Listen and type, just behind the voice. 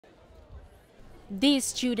These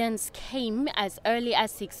students came as early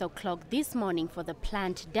as 6 o'clock this morning for the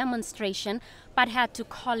planned demonstration, but had to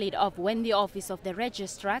call it off when the office of the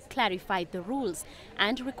registrar clarified the rules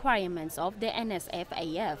and requirements of the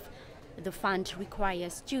Nsaf. The fund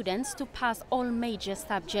requires students to pass all major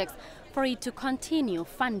subjects for it to continue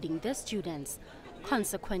funding the students.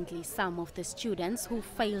 Consequently, some of the students who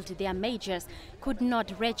failed their majors could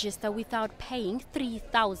not register without paying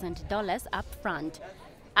 $3,000 up front.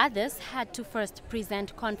 Others had to first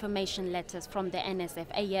present confirmation letters from the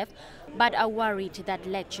Nsaf, but are worried that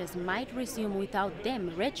lectures might resume without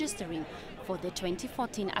them registering for the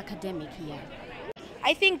 2014 academic year.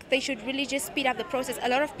 I think they should really just speed up the process. A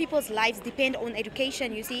lot of people's lives depend on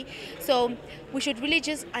education, you see. So we should really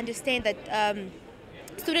just understand that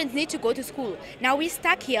students need to go to school. Now we're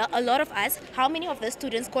stuck here, a lot of us. How many of the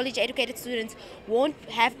students, college educated students, won't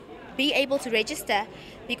be able to register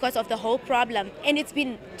because of the whole problem? And it's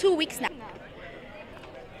been 2 weeks now.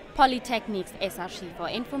 Polytechnics SRC for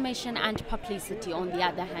Information and Publicity, on the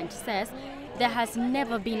other hand, says there has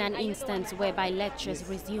never been an instance whereby lectures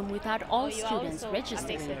resume without all students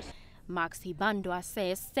registering. Max Hibandwa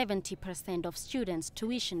says 70% of students'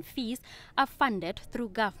 tuition fees are funded through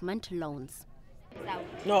government loans.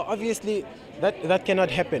 No, obviously that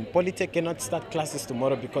cannot happen. Polytech cannot start classes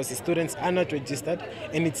tomorrow because the students are not registered,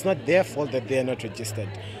 and it's not their fault that they are not registered.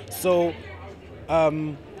 So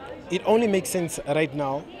it only makes sense right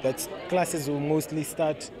now that classes will mostly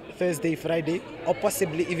start Thursday, Friday, or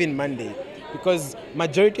possibly even Monday, because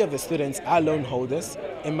majority of the students are loan holders,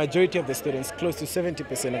 and majority of the students, close to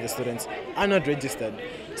 70% of the students, are not registered.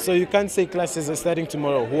 So you can't say classes are starting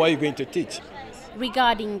tomorrow. Who are you going to teach?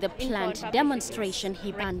 Regarding the planned demonstration,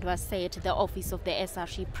 Hibandwa said the office of the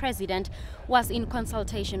SRC president was in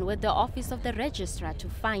consultation with the office of the registrar to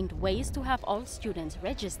find ways to have all students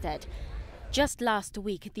registered. Just last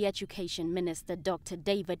week, the Education Minister, Dr.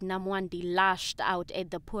 David Namwandi, lashed out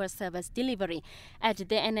at the poor service delivery at the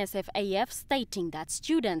Nsaf, stating that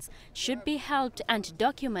students should be helped and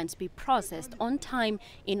documents be processed on time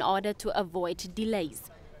in order to avoid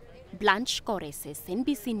delays. Blanche Koreses,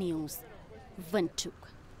 NBC News, Windhoek.